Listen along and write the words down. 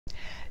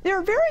There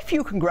are very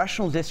few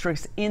congressional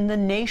districts in the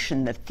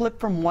nation that flip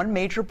from one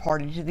major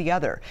party to the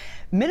other.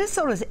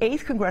 Minnesota's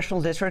 8th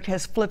congressional district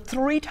has flipped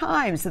 3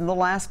 times in the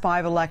last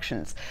 5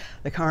 elections.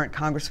 The current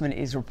congressman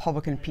is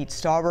Republican Pete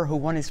Stauber, who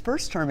won his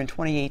first term in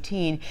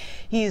 2018.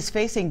 He is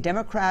facing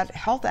Democrat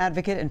health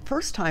advocate and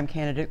first-time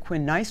candidate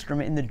Quinn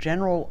Nystrom in the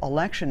general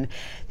election.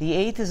 The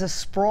 8th is a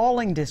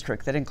sprawling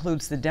district that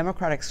includes the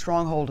Democratic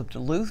stronghold of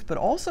Duluth, but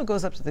also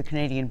goes up to the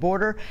Canadian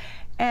border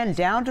and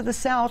down to the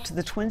south to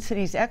the Twin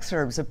Cities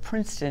exurbs of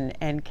Princeton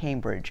and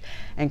Cambridge.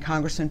 And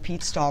Congressman Pete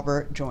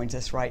Stauber joins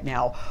us right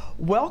now.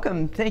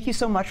 Welcome. Thank you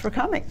so much for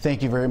coming.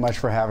 Thank you very much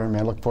for having me.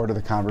 I look forward to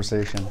the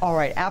conversation. All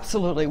right,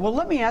 absolutely. Well,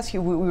 let me ask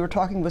you, we were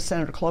talking with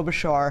Senator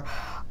Klobuchar.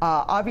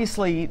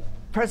 Obviously,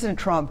 President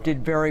Trump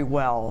did very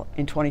well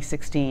in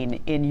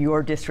 2016 in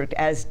your district,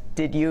 as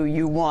did you.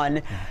 You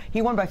won.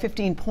 He won by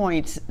 15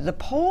 points. The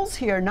polls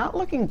here not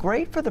looking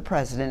great for the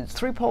president.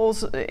 3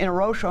 polls in a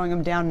row showing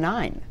him down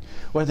 9.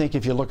 Well, I think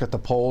if you look at the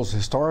polls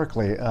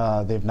historically,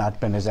 they've not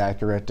been as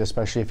accurate,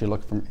 especially if you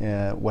look from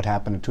what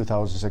happened in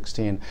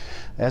 2016.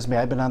 Esme,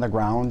 I've been on the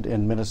ground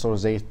in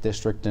Minnesota's 8th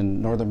district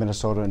and northern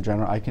Minnesota in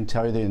general. I can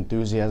tell you the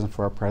enthusiasm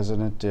for our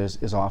president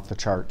is off the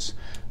charts.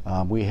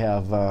 We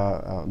have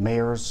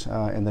mayors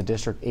in the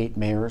district. 8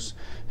 mayors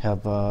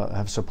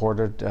have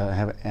supported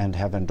and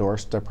have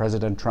endorsed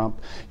President Trump.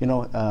 You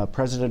know,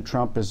 President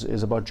Trump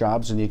is about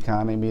jobs and the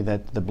economy,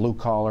 that the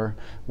blue-collar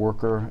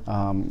worker,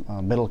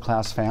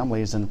 middle-class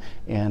families, and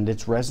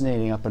it's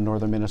resonating up in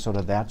northern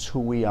Minnesota. That's who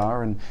we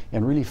are, and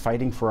really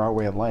fighting for our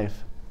way of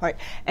life. Right,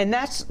 and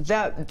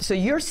so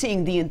you're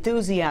seeing the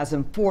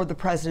enthusiasm for the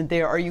president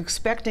there. Are you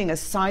expecting a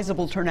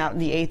sizable turnout in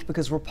the 8th,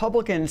 because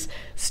Republicans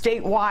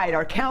statewide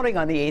are counting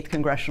on the 8th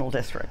congressional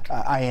district?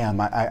 I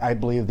am. I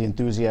believe the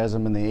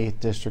enthusiasm in the 8th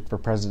district for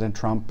President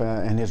Trump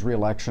and his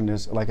reelection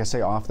is, like I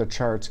say, off the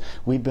charts.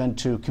 We've been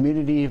to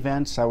community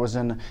events. I was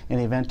in an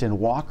event in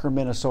Walker,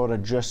 Minnesota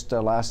just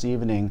last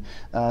evening.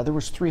 There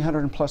was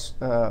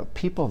 300+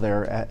 people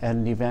there at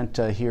an event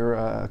here.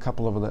 A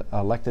couple of the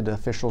elected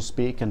officials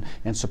speak and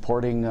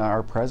supporting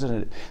our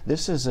president.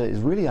 This is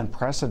really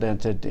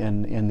unprecedented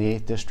in the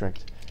 8th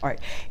district. All right.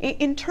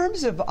 In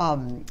terms of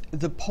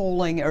the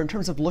polling, or in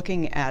terms of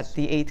looking at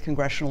the 8th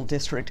congressional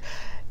district,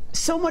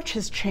 so much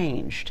has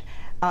changed.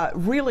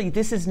 Really,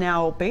 this is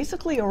now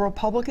basically a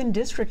Republican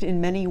district in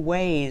many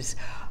ways.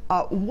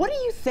 What do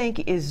you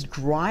think is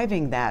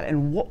driving that,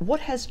 and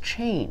what has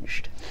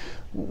changed?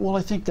 Well,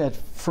 I think that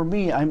for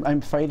me,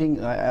 I'm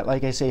fighting,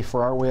 like I say,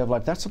 for our way of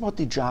life. That's about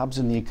the jobs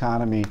in the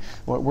economy.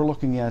 We're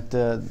looking at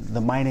the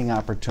mining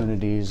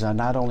opportunities,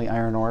 not only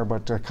iron ore,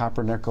 but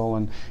copper, nickel,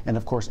 and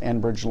of course,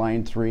 Enbridge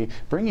Line 3,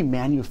 bringing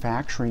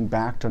manufacturing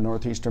back to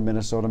northeastern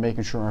Minnesota,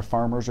 making sure our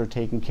farmers are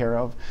taken care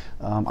of.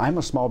 I'm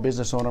a small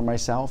business owner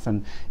myself,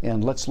 and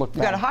let's look back.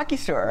 You got a hockey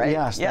store, right?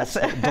 Yes, yes.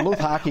 Duluth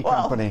Hockey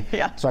Company.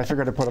 Yeah. So I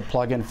figured to put a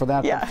plug in for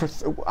that. Yeah.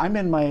 I'm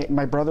in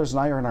my brothers and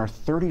I are in our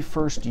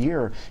 31st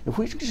year. If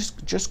we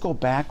just go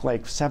back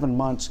like 7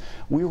 months,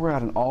 we were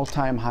at an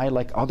all-time high,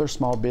 like other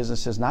small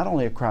businesses, not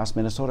only across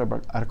Minnesota,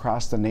 but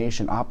across the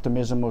nation.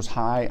 Optimism was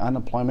high,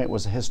 unemployment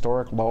was a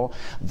historic low.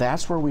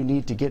 That's where we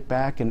need to get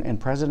back, and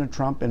President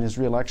Trump and his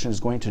reelection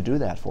is going to do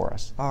that for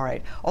us. All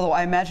right. Although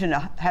I imagine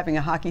having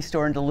a hockey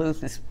store in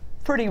Duluth is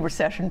pretty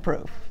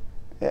recession-proof.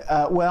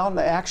 Well,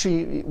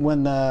 actually,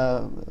 when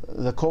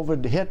the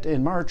COVID hit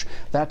in March,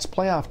 that's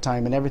playoff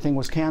time, and everything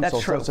was canceled.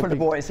 That's true, so for the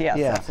boys, yes,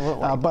 yeah.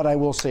 absolutely. But I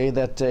will say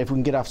that if we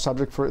can get off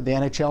subject, for the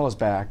NHL is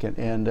back,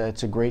 and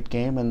it's a great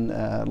game,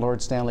 and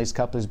Lord Stanley's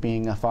Cup is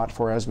being fought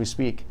for as we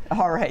speak.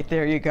 All right,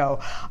 there you go.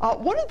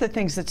 One of the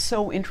things that's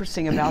so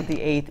interesting about the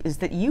 8th is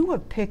that you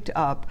have picked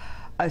up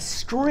a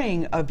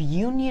string of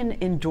union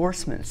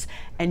endorsements,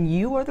 and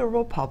you are the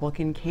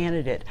Republican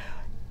candidate.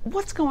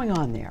 What's going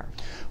on there?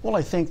 Well,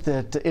 I think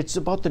that it's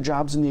about the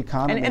jobs in the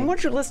economy. And why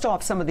don't you list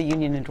off some of the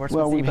union endorsements?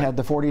 Well, we've had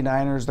the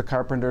 49ers, the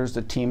carpenters,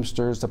 the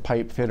Teamsters, the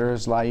pipe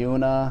fitters,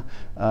 LIUNA,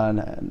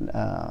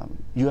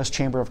 U.S.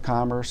 Chamber of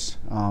Commerce,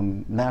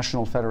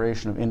 National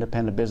Federation of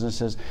Independent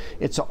Businesses.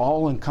 It's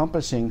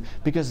all-encompassing,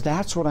 because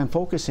that's what I'm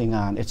focusing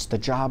on. It's the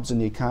jobs in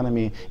the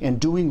economy and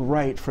doing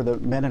right for the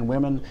men and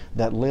women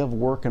that live,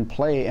 work, and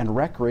play and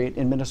recreate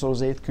in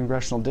Minnesota's 8th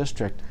congressional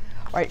district.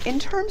 All right, in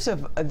terms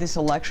of this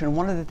election,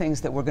 one of the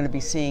things that we're going to be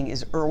seeing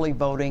is early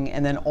voting,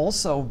 and then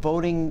also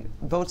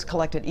votes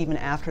collected even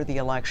after the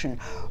election.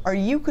 Are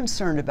you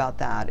concerned about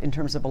that in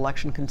terms of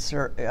election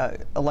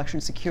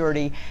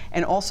security,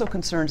 and also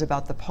concerns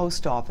about the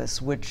post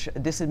office, which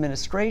this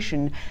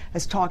administration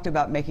has talked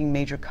about making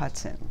major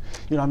cuts in?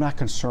 You know, I'm not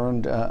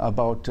concerned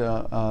about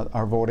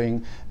our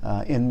voting.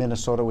 In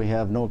Minnesota, we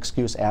have no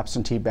excuse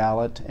absentee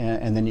ballot,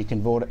 and then you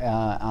can vote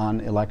on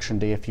election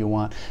day if you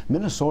want.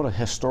 Minnesota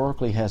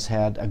historically has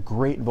had a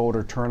great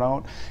voter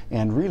turnout,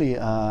 and really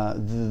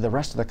the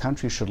rest of the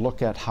country should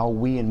look at how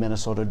we in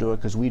Minnesota do it,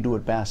 because we do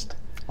it best.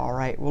 All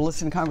right. Well,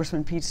 listen,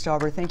 Congressman Pete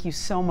Stauber, thank you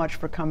so much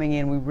for coming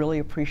in. We really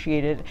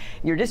appreciate it.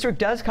 Your district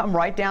does come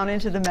right down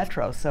into the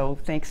metro, so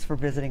thanks for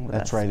visiting with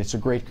us. That's right. It's a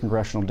great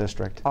congressional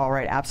district. All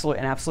right. Absolutely.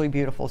 And absolutely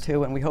beautiful,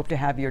 too. And we hope to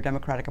have your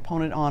Democratic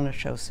opponent on the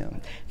show soon.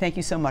 Thank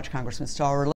you so much, Congressman Stauber.